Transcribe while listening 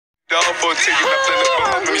Dog for a ticket, I play the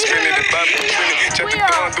phone up and he spinning the bottom of the check the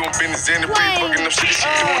gun, doing business in the free, fucking up shit, she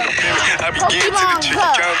doing the business. I be getting to the chicken,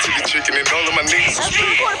 count to the chicken, and all of my niggas are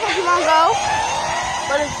spinning. Let's record Pokemon GO,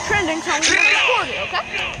 but it's trending, so I'm gonna record it,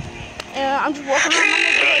 okay? And I'm just walking around my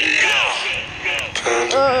neighborhood. I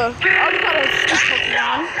already got a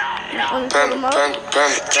Pokemon. Panda.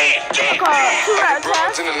 I got 2 rat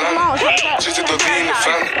tats. Just to throw in the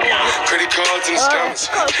family. Credit cards and the scammers.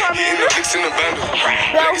 Hitting the licks in the bundle.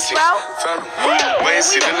 Legacy, family. Way and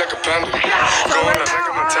see, look like a panda. Going out like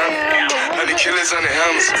a Montana. Honey killers on the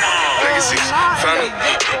hammers. Legacy, family.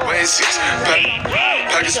 Way and see, panda.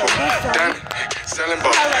 Package full, Danny. Selling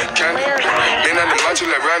ball, candy. Been on the macho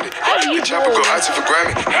like Randy. The chopper go out to for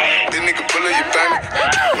Grammy. This nigga pull up your bandit.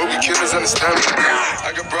 Hope you killers understand me.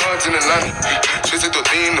 I got broads in Atlanta. Twisted to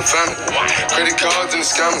in the family. Credit cards and the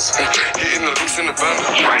scammers. Hitting the looks in the bundle.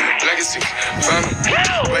 Legacy, family.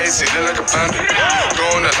 Way and see, look like a panda.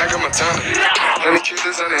 Going out like a Montana. Honey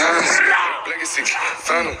killers on the hands. Legacy,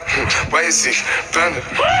 family. Way and see, panda.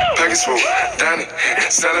 Package full, Danny.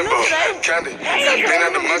 Selling ball, candy. Been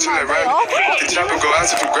on the macho like Randy. The chopper go out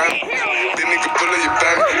to for Grammy. This nigga pull up your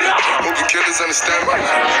bandit. Hope you killers understand me. I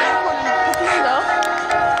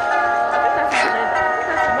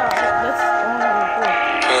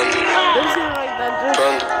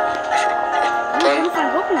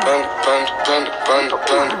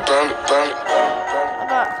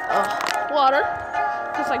got water.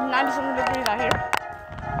 It's like 90-something degrees out here.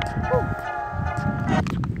 Whew.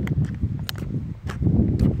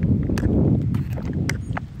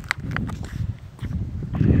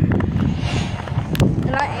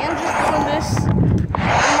 And I am just doing this in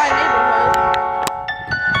my neighborhood.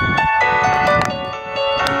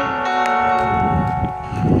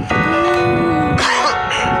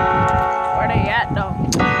 Where they at though?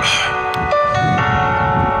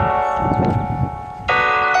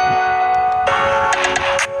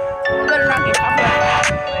 Better not get copyrighted.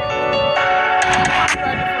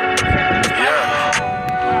 Yeah.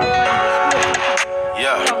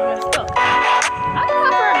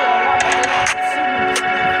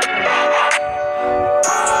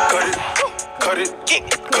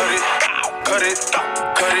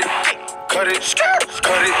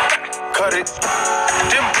 Cut it.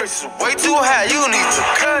 Them prices way too high, you need to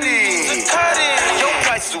cut it. Your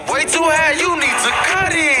price is way too high, you need to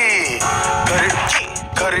cut it.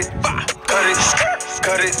 Cut it.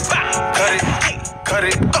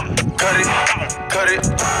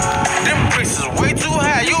 Them prices way too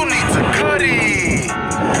high, you need to cut it.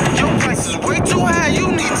 Your price is way too high,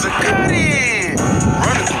 you need to cut it.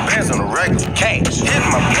 Running through bands on the regular. Cash.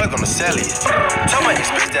 Hitting my plug on the celly. Tell my ex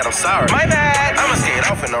bitch that I'm sorry. My bad. I'ma skate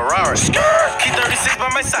off in a Rari. Keep 36 by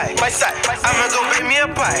my side. I'ma go make me a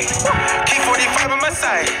bike. Keep 45 by my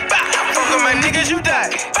side. Fuck with my niggas, you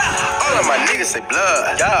die. All of my niggas say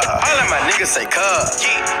blood. All of my niggas say cuz.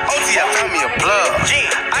 OT, I found me a plug.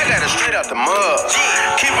 I got it straight out the mud.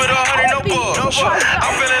 Keep it 100, no bugs.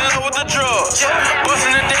 I'm feeling low with the drugs.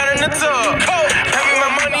 Busting it down in the tub. Pay me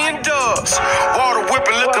my money in dubs. Water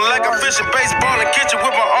whipping, looking like I'm fishing. Baseball in kitchen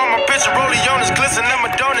with my arm, my picture. Rollie on his glisten. I'm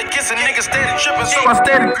a donut kissing. Niggas steady tripping, so I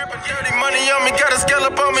steady gripping. Dirty money on me, got a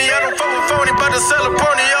scallop on me. I don't fuck with phony, but to sell a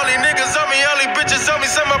pony. All these niggas on me, all these bitches on me.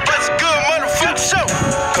 Say my price is good, motherfucker. Show.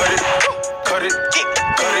 Cut it.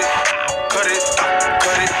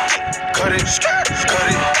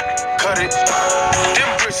 Them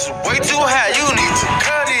bricks is way too high, you need to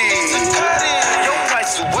cut it. Your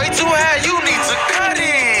price is way too high, you need to cut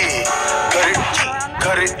it.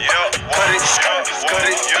 Cut it.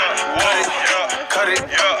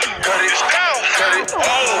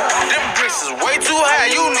 Them bricks is way too high,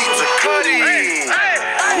 you need to cut it.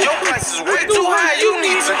 Your price is way too high, you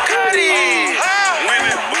need to cut it.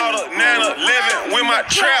 Winning, bought a nana, living with my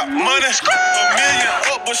trap money. $1 million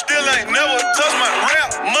up, but still ain't never touched my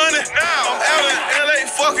rap money. I'm out in LA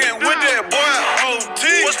fucking with that boy OT.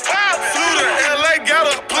 Flew to LA, got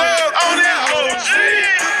a plug on that OG.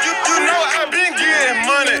 You know I been getting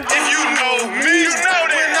money. If you know me, you know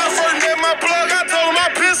that. When I first met my plug, I told him I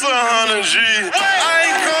piss 100 G. I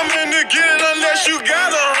ain't coming to get it unless you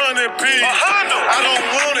got 100 P. I don't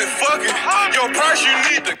want it, fuck it. Your price, you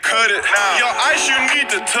need to cut it. Your ice, you need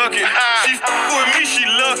to tuck it. She with me, she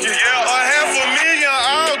lucky. $500,000,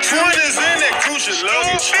 all 20s in that Gucci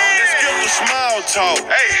luggage. Let's skip the small talk.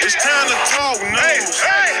 It's time to talk news.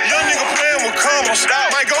 Young nigga playing with commas.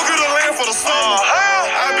 Might go to the land for the summer.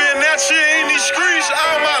 I been that shit in these streets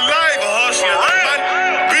all my life, hustling.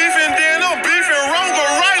 Beefing, then I'm beefing, wrong or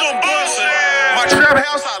right, I'm busting. My trap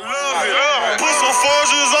house, I love it. Put some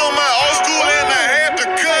forges on my old school and I had to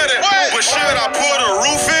cut it. But should I put a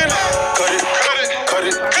roof in? Cut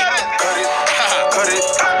it.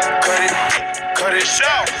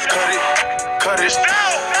 Cut it, cut it.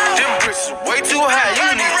 Them bricks is way too high, you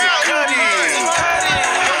need to cut it.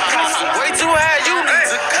 Your price is way too high, you need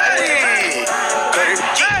to cut it. Cut it,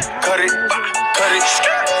 cut it, cut it,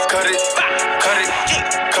 cut it, cut it,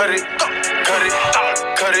 cut it, cut it,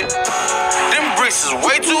 cut it. Them bricks is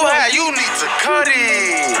way too high, you need to cut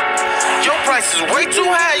it. Your price is way too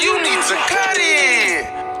high, you need to cut it.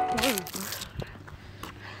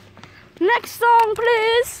 Next song,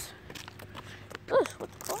 please. Ugh,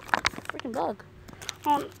 what the fuck? Freaking bug. I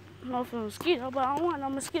don't know if it's a mosquito, but I don't want no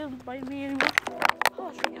mosquito to bite me anymore.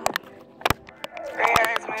 Oh, shit, God. They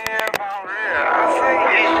ask me if I'm real. I say,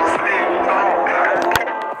 you should sleep on.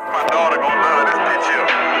 My daughter gon' love this bitch here.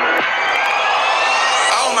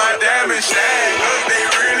 All my diamond shine, look, they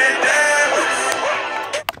really diamonds.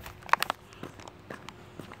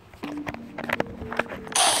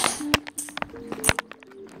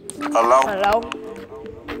 Hello? Hello?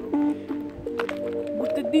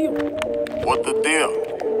 What's the deal? What the deal?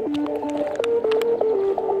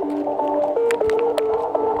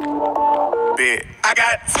 Bet. I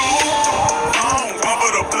got two phones, one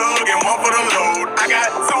for the plug and one for the load. I got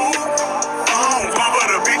two phones, one for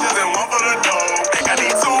the bitches and one for the dog. Think I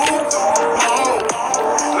need two more.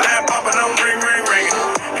 Line popping, I'm ring, ring, ringing.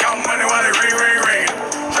 Count money while they ring, ring, ringing.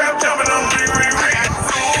 Trap jumping, I'm ring, ring, ring. I got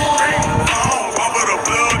two phones, one for the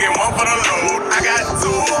plug and one for the load. I got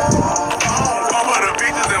two phones, one for the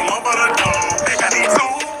bitches and one for the dog. Think I need two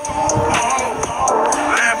more.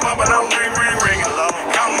 Line popping, I'm ring, ring, ringing.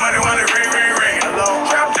 Count money while they ring, ring, ringing.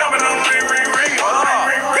 Trap jumping, I'm ring, ring, ringing. Ring,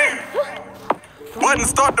 ring, ring. Button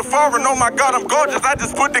start to foreign, oh my God, I'm gorgeous. I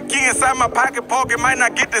just put the key inside my pocket, might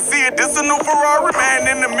not get to see it. This a new Ferrari, man.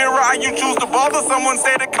 In the mirror, how you choose to bother? Someone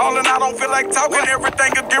said it calling, I don't feel like talking.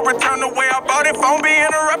 Everything could get returned the way I bought it. Phone be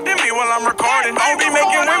interrupting me while I'm recording. Phone be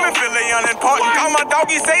making women feel they unimportant. Call my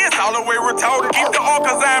doggy, say it's all the way retarded. Keep the all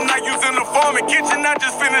cause I am not using the form. In kitchen, I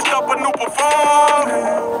just finished up a new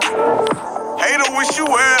performance. Hater, wish you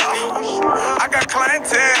well. I got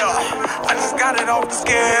clientele. I just got it off the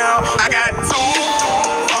scale. I got two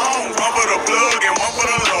phones, one for the plug and one for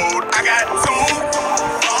the load. I got two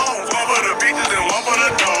phones, one for the bitches and one for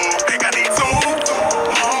the dog. Think I need two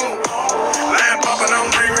more. Line popping, I'm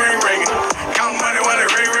ring, ring, ringing. Count money while they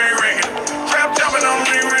ring, ring, ringing. Trap jumping, I'm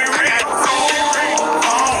ring, ring, ringing. I got two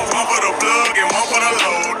phones, one for the plug and one for the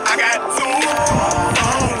load. I got two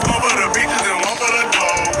phones, one for the bitches and one for the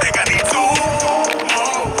dog. Think I need two.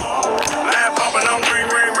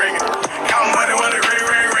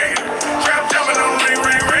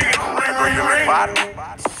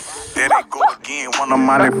 There they go again, one of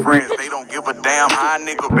my friends. They don't give a damn how a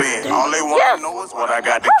nigga been. All they wanna know is what I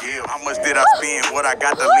got to give. How much did I spend? What I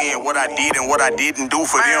got to lend? What I did and what I didn't do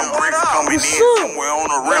for them. Bricks coming in somewhere on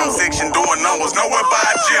the rim section, doing numbers nowhere by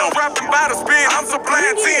a gym. Rapping by the spin, I'm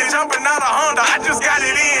supplying 10. Jumping out of Honda, I just got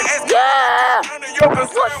it in. None of your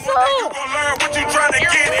concern. One day you gon' learn what you trying to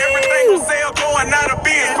get. Everything on sale, going out of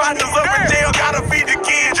biz. Partners up in jail, gotta feed the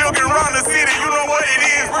kids. Jugging around the city, you know what it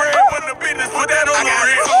is. Bread when the business, put that on the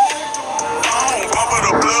real. One for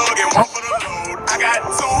the plug and one for the load. I got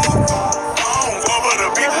two phones, one for the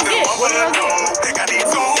bitches and one for the dog. Think I need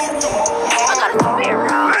two more. I got a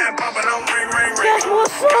spirit. Line popping, I'm ring, ring, ring. That's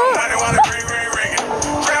what's up. Money while they ring, ring, ringing.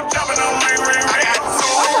 Trap jumping, I'm ring, ring, ring. I got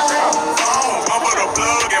two phones, one for the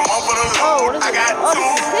plug and one for the load. I got two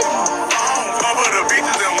phones, one for the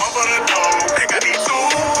bitches and one for the dog. Think I need two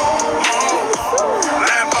more.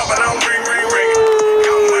 Line popping, I'm ring, ring, ringing.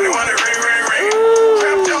 Count money while they ring, ring, ringing.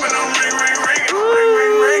 Trap jumping, I'm ring, ring, ringing. Ring,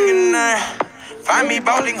 ring, ringing. Find me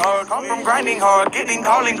bowling hard, come from grinding hard, getting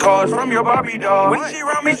calling cards from your Barbie doll. When she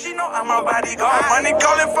around me, she know I'm a bodyguard. Money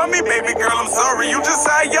calling for me, baby girl, I'm sorry. You just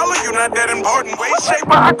eye yellow, you not that important. Way shape,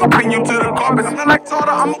 I can bring you to the carpet. Smell like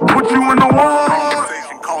tartar, I'ma put you in the wall.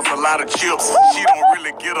 Conversation costs a lot of chips. She don't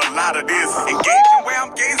really get a lot of this. Engaging where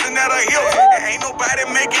I'm gazing at her hips. And ain't nobody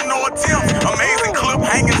making no attempts. Amazing clip,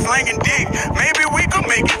 hanging, slanging dick. Maybe we could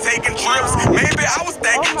make it taking trips. Maybe I was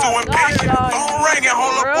thinking too impatient. Phone ringing,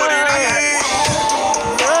 hold up, what it is.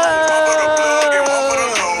 One for the plug and one for the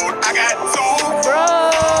load. I got two.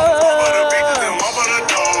 One for the bitches and one for the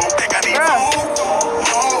dog. Think I need two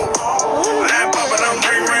more. Line popping, I'm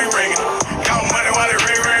ring, ring, ringing. Count money while they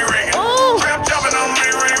ring, ring, ringing. Trap jumping, I'm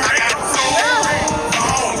ring, ring, ringing. I got two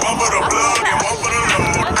phones, one for the plug and one for the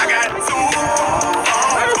load. I got two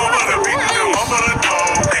phones, one for the bitches and one for the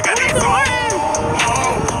dog. Think I need two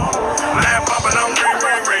more. Line popping, I'm ring,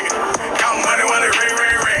 ring, ringing. Count money while they ring,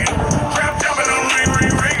 ring, ringing.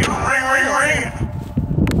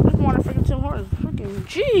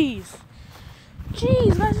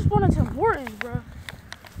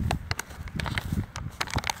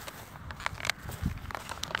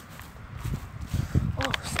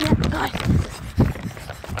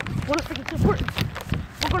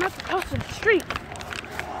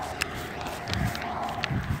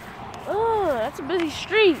 That's a busy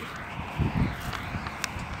street.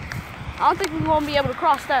 I don't think we're gonna be able to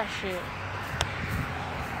cross that shit.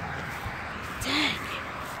 Dang.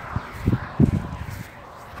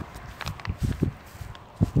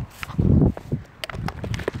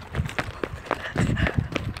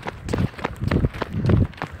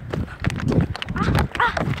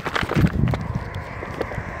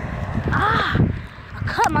 I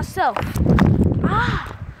cut myself.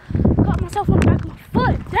 Cut myself on the back of my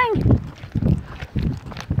foot. Dang it.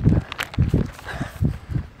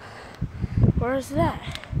 Where is that?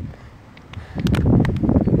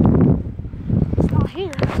 It's not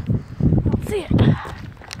here. I don't see it.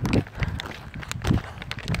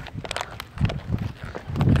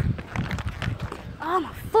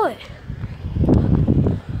 My foot.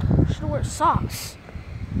 Should wear socks.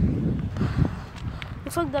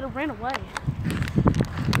 Looks like that it ran away.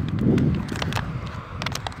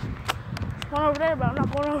 There's one over there, but I'm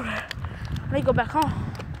not going over there. I need to go back home.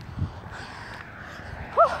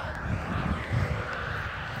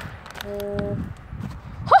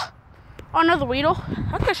 Oh, another Weedle.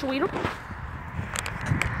 I'll catch a Weedle.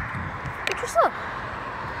 What's up?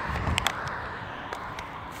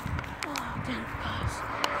 Oh, damn, guys.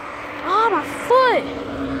 Oh, my foot.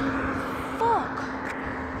 Fuck.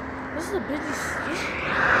 This is a busy street.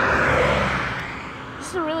 This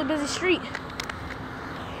is a really busy street.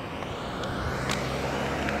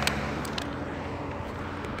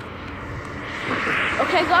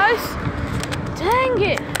 Okay, guys. Dang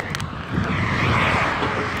it.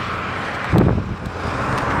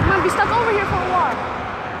 I'm gonna be stuck over here for a while.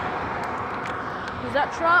 Is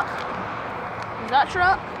that truck? Is that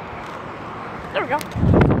truck? There we go.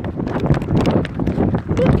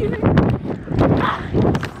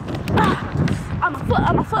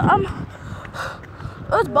 On my foot.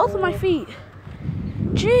 Oh, it's both of my feet.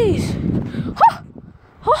 Jeez.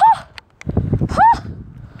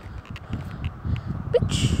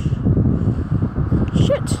 Bitch.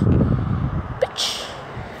 Shit. Bitch.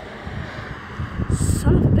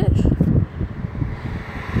 Son of a bitch.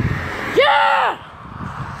 Yeah!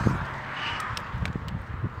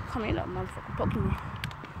 Come here, that motherfucking Pokemon.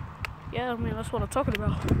 Yeah, man, that's what I'm talking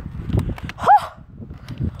about.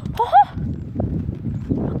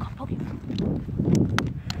 I got Pokemon.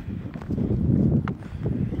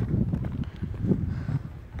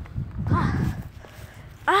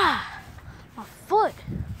 My foot.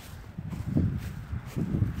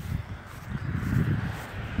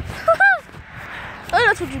 Oh,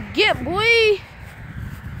 that's what you get, boy.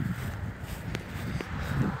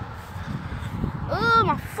 Oh,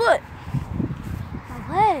 my foot. My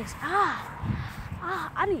legs.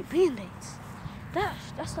 I need Band-Aids. That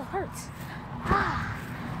stuff hurts.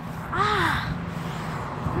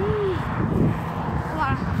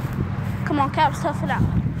 Come on, Caps, tough it out.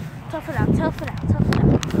 Tough it out.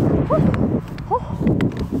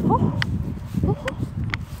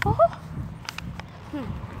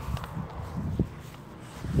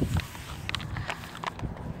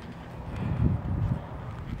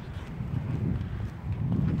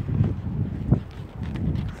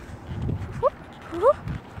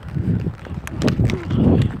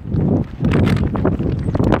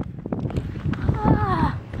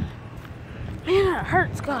 Man, it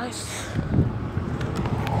hurts, guys.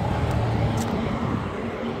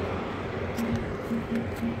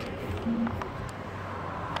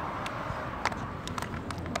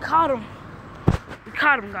 We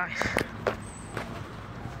caught him, guys.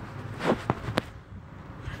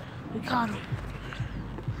 We caught him.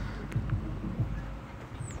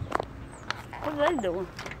 What are they doing?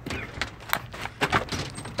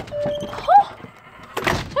 Oh!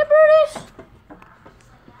 Hey, birdies!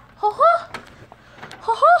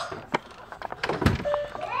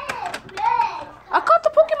 I caught the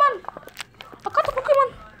Pokemon!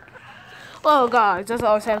 Oh, guys, that's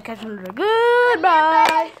all I said. Catch you later.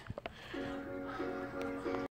 Goodbye!